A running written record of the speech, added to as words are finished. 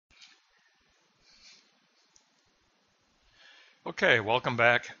Okay, welcome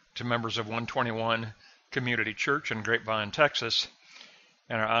back to members of 121 Community Church in Grapevine, Texas,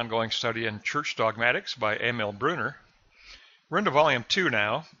 and our ongoing study in Church Dogmatics by Brunner. We're into Volume 2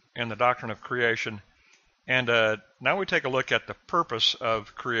 now, in the Doctrine of Creation, and now we take a look at the purpose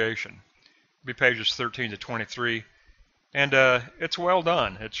of creation. It'll be pages 13 to 23, and it's well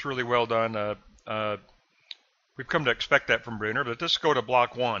done. It's really well done. We've come to expect that from Brunner, but let's go to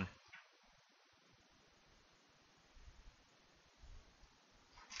Block 1.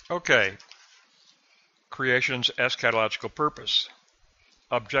 Okay, creation's eschatological purpose.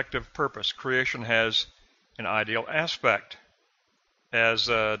 Objective purpose. Creation has an ideal aspect as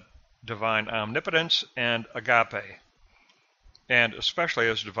divine omnipotence and agape, and especially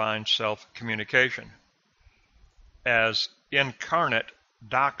as divine self-communication, as incarnate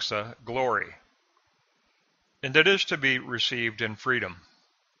doxa glory, and it is to be received in freedom.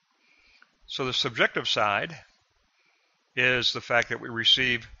 So the subjective side is the fact that we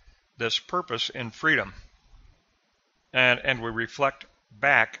receive this purpose in freedom, and we reflect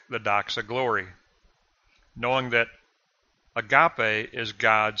back the doxa glory, knowing that agape is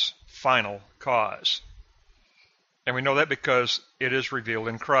God's final cause. And we know that because it is revealed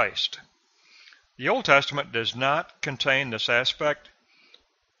in Christ. The Old Testament does not contain this aspect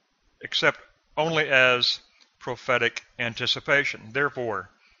except only as prophetic anticipation.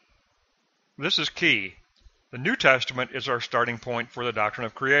 Therefore, this is key. The New Testament is our starting point for the doctrine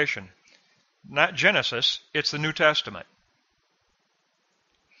of creation. Not Genesis, it's the New Testament.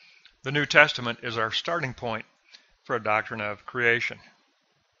 The New Testament is our starting point for a doctrine of creation.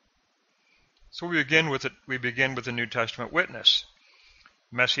 So we begin with the New Testament witness.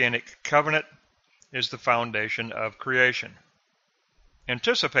 Messianic covenant is the foundation of creation,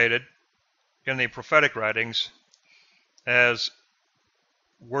 anticipated in the prophetic writings as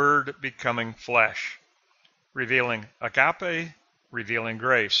Word becoming flesh, revealing agape, revealing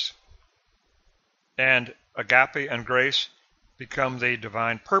grace. And agape and grace become the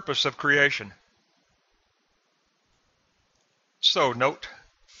divine purpose of creation. So note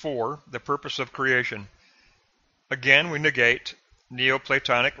 4, the purpose of creation. Again, we negate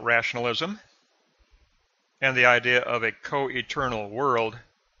Neoplatonic rationalism and the idea of a co-eternal world.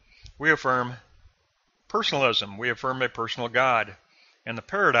 We affirm personalism. We affirm a personal God, and the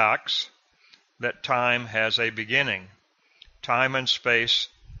paradox that time has a beginning. Time and space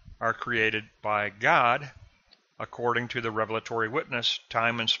are created by God. According to the revelatory witness,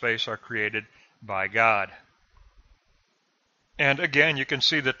 time and space are created by God. And again, you can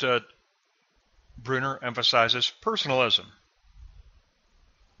see that Brunner emphasizes personalism.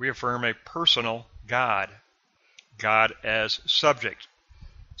 We affirm a personal God, God as subject.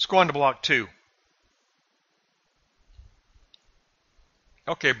 Let's go on to Block 2.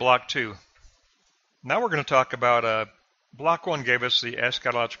 Okay, Block 2. Now we're going to talk about Block 1 gave us the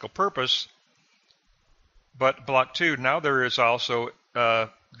eschatological purpose, but Block 2, now there is also the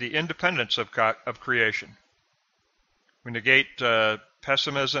independence of creation. We negate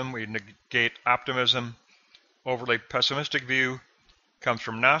pessimism, we negate optimism. Overly pessimistic view comes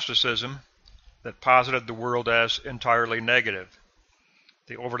from Gnosticism that posited the world as entirely negative.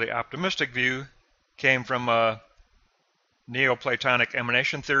 The overly optimistic view came from Neoplatonic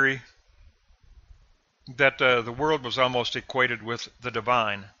emanation theory, that the world was almost equated with the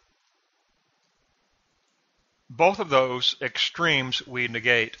divine. Both of those extremes we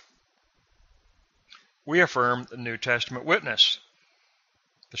negate. We affirm the New Testament witness.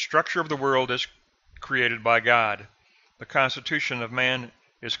 The structure of the world is created by God. The constitution of man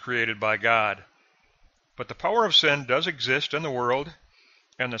is created by God. But the power of sin does exist in the world,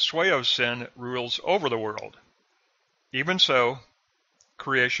 and the sway of sin rules over the world. Even so,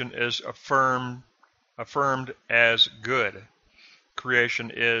 creation is affirmed as good.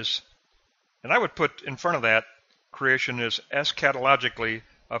 Creation is, and I would put in front of that, creation is eschatologically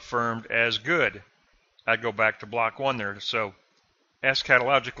affirmed as good. I'd go back to Block 1 there. So,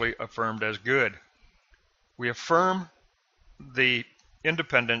 eschatologically affirmed as good. We affirm the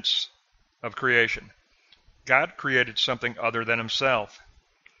independence of creation. God created something other than himself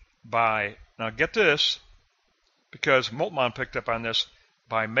by, now get this, because Moltmann picked up on this,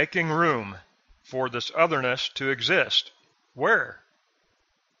 by making room for this otherness to exist. Where?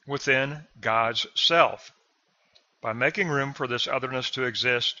 Within God's self. By making room for this otherness to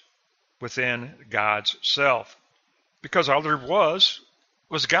exist within God's self. Because all there was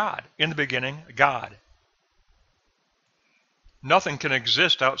God. In the beginning, God. Nothing can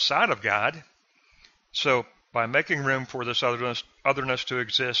exist outside of God. So, by making room for this otherness to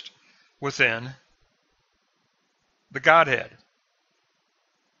exist within the Godhead.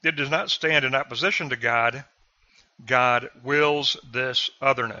 It does not stand in opposition to God, God wills this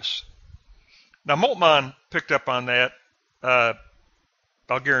otherness. Now, Moltmann picked up on that.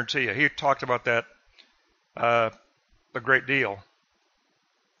 I'll guarantee you. He talked about that a great deal.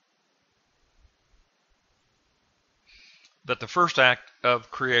 That the first act of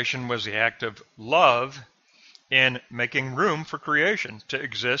creation was the act of love in making room for creation to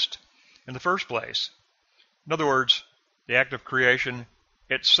exist in the first place. In other words, the act of creation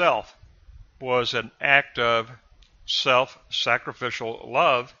itself was an act of self-sacrificial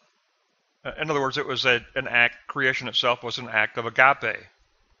love. In other words, it was an act, creation itself was an act of agape.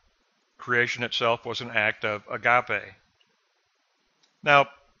 Creation itself was an act of agape. Now,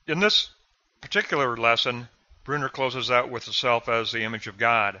 in this particular lesson, Brunner closes out with the self as the image of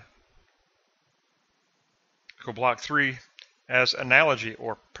God. Go block 3, as analogy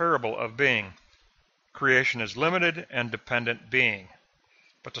or parable of being. Creation is limited and dependent being,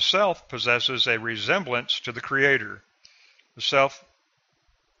 but the self possesses a resemblance to the Creator.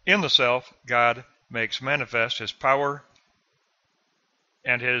 In the self, God makes manifest His power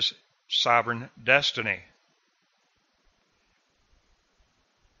and His sovereign destiny.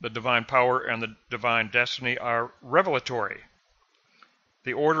 The divine power and the divine destiny are revelatory.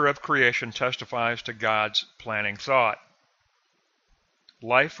 The order of creation testifies to God's planning thought.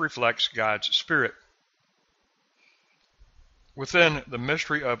 Life reflects God's spirit. Within the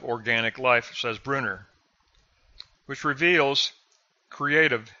mystery of organic life, says Brunner, which reveals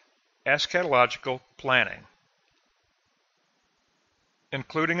creative eschatological planning,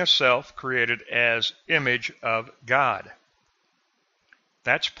 including a self created as image of God.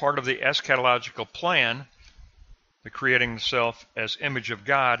 That's part of the eschatological plan. The creating the self as image of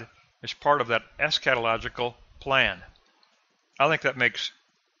God is part of that eschatological plan. I think that makes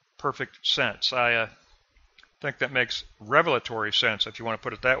perfect sense. I think that makes revelatory sense, if you want to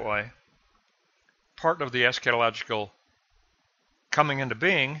put it that way. Part of the eschatological coming into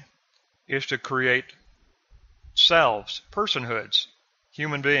being is to create selves, personhoods,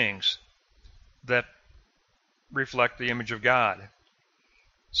 human beings that reflect the image of God.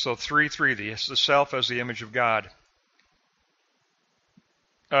 So 3:3, the self as the image of God.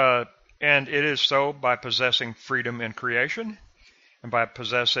 And it is so by possessing freedom in creation and by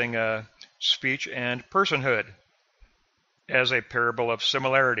possessing speech and personhood as a parable of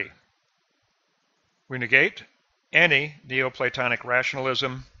similarity. We negate any Neoplatonic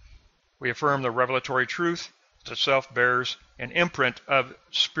rationalism. We affirm the revelatory truth that the self bears an imprint of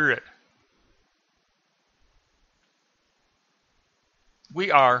spirit.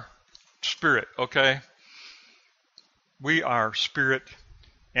 We are spirit, okay? We are spirit,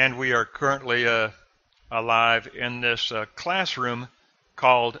 and we are currently alive in this classroom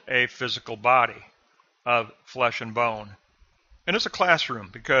called a physical body of flesh and bone. And it's a classroom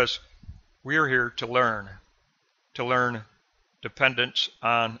because we are here to learn dependence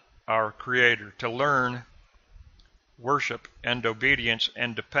on our Creator, to learn worship and obedience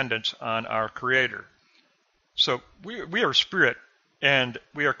and dependence on our Creator. So we are spirit, and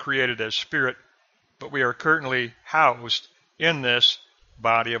we are created as spirit, but we are currently housed in this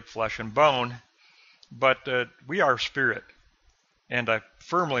body of flesh and bone. But we are spirit, and I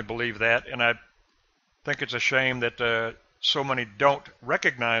firmly believe that, and I think it's a shame that so many don't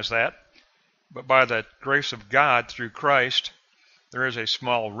recognize that. But by the grace of God through Christ, there is a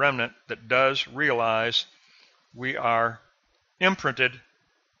small remnant that does realize we are imprinted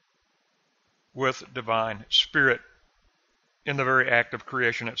with divine spirit in the very act of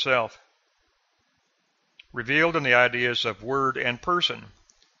creation itself, revealed in the ideas of word and person.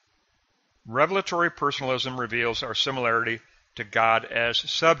 Revelatory personalism reveals our similarity to God as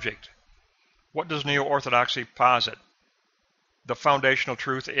subject. What does Neo-Orthodoxy posit? The foundational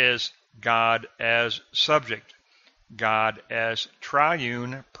truth is God as subject, God as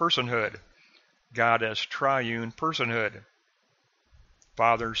triune personhood, God as triune personhood,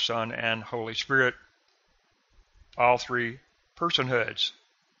 Father, Son, and Holy Spirit, all three personhoods.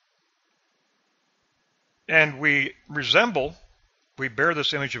 And we bear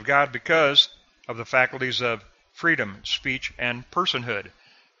this image of God because of the faculties of freedom, speech, and personhood.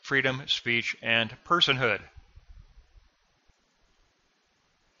 Freedom, speech, and personhood.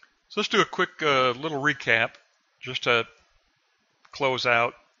 So let's do a quick little recap just to close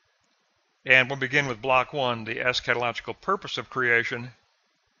out. And we'll begin with block 1, the eschatological purpose of creation.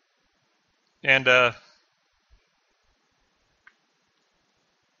 And I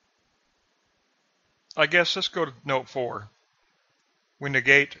guess let's go to note 4. We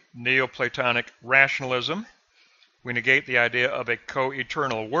negate Neoplatonic rationalism. We negate the idea of a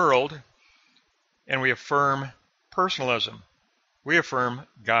co-eternal world. And we affirm personalism. We affirm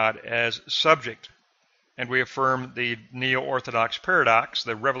God as subject and we affirm the neo-orthodox paradox,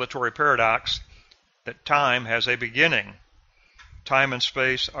 the revelatory paradox, that time has a beginning. Time and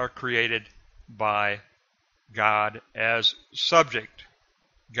space are created by God as subject,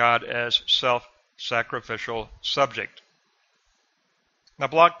 God as self-sacrificial subject. Now,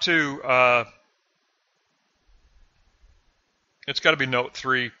 block 2, it's got to be note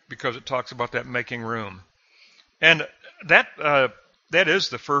 3 because it talks about that making room. And that is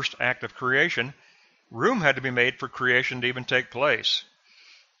the first act of creation. Room had to be made for creation to even take place.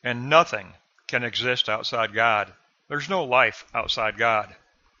 And nothing can exist outside God. There's no life outside God.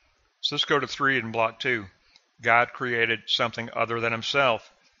 So let's go to 3 in block 2. God created something other than himself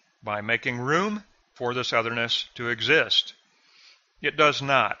by making room for this otherness to exist. It does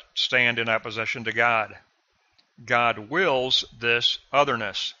not stand in opposition to God. God wills this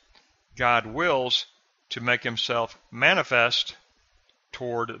otherness. God wills to make himself manifest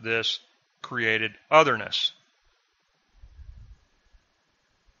toward this created otherness.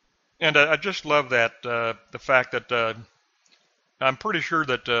 And I just love that, the fact that I'm pretty sure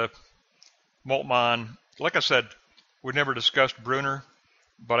that Moltmann, like I said, we never discussed Brunner,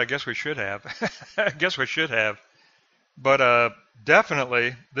 but I guess we should have. But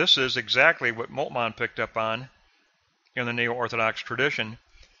definitely, this is exactly what Moltmann picked up on in the neo-Orthodox tradition.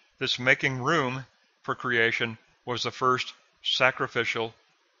 This making room for creation was the first sacrificial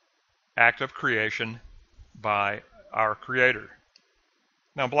act of creation by our Creator.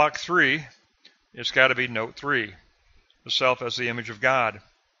 Now, block 3, it's got to be note 3, the self as the image of God,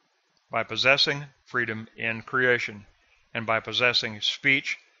 by possessing freedom in creation, and by possessing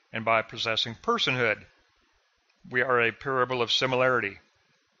speech, and by possessing personhood. We are a parable of similarity.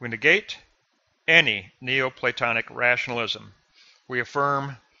 We negate any Neoplatonic rationalism. We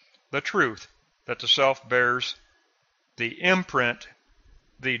affirm the truth that the self bears the imprint,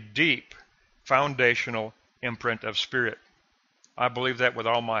 the deep, foundational imprint of spirit. I believe that with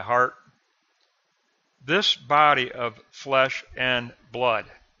all my heart. This body of flesh, blood,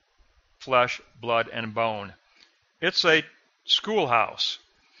 and bone, it's a schoolhouse.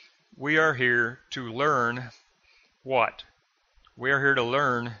 We are here to learn what? We are here to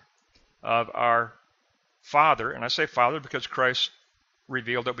learn of our Father, and I say Father because Christ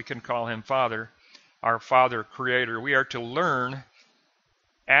revealed that we can call him Father, our Father Creator. We are to learn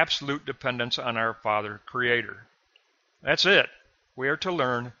absolute dependence on our Father Creator. That's it. We are to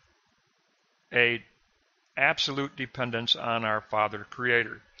learn a absolute dependence on our Father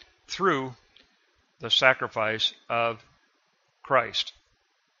Creator through the sacrifice of Christ.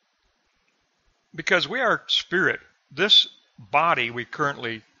 Because we are spirit. This body we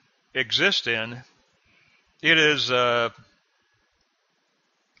currently exist in, it is a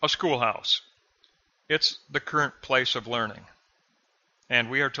schoolhouse. It's the current place of learning. And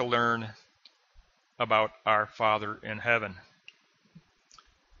we are to learn about our Father in heaven.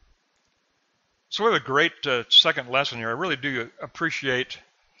 So we have a great second lesson here. I really do appreciate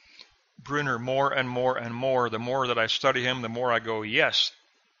Brunner more and more and more. The more that I study him, the more I go, yes,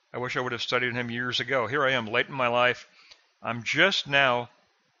 I wish I would have studied him years ago. Here I am, late in my life. I'm just now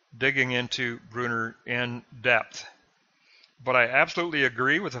digging into Brunner in depth. But I absolutely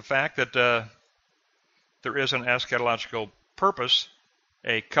agree with the fact that there is an eschatological purpose,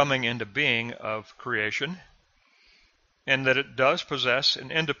 a coming into being of creation, and that it does possess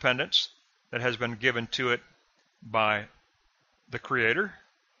an independence that has been given to it by the Creator,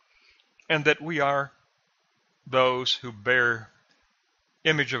 and that we are those who bear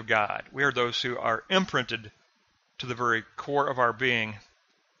image of God. We are those who are imprinted to the very core of our being,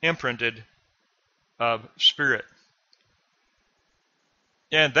 imprinted of spirit.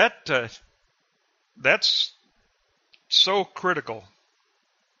 And that's so critical,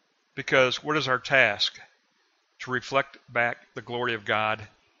 because what is our task? To reflect back the glory of God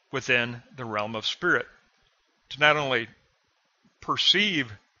within the realm of spirit. To not only perceive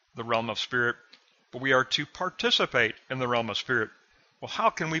the realm of spirit, but we are to participate in the realm of spirit. Well, how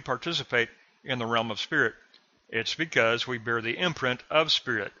can we participate in the realm of spirit? It's because we bear the imprint of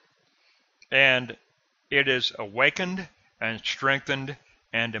spirit. And it is awakened and strengthened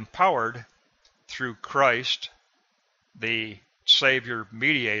and empowered through Christ, the Savior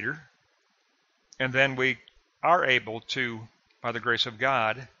mediator. And then we are able to, by the grace of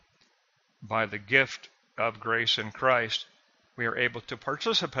God, by the gift of grace in Christ, we are able to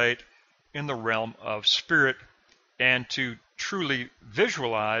participate in the realm of spirit and to truly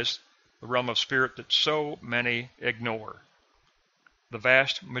visualize the realm of spirit that so many ignore. The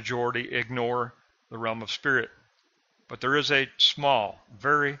vast majority ignore the realm of spirit. But there is a small,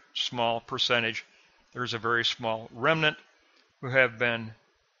 very small percentage, there's a very small remnant who have been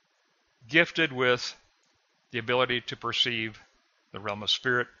gifted with the ability to perceive the realm of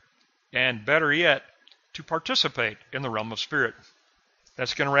spirit, and better yet, to participate in the realm of spirit.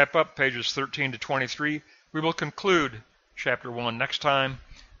 That's going to wrap up pages 13 to 23. We will conclude chapter 1 next time.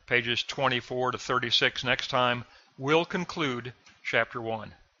 Pages 24 to 36 next time. We'll conclude chapter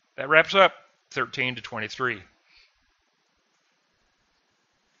 1. That wraps up 13 to 23.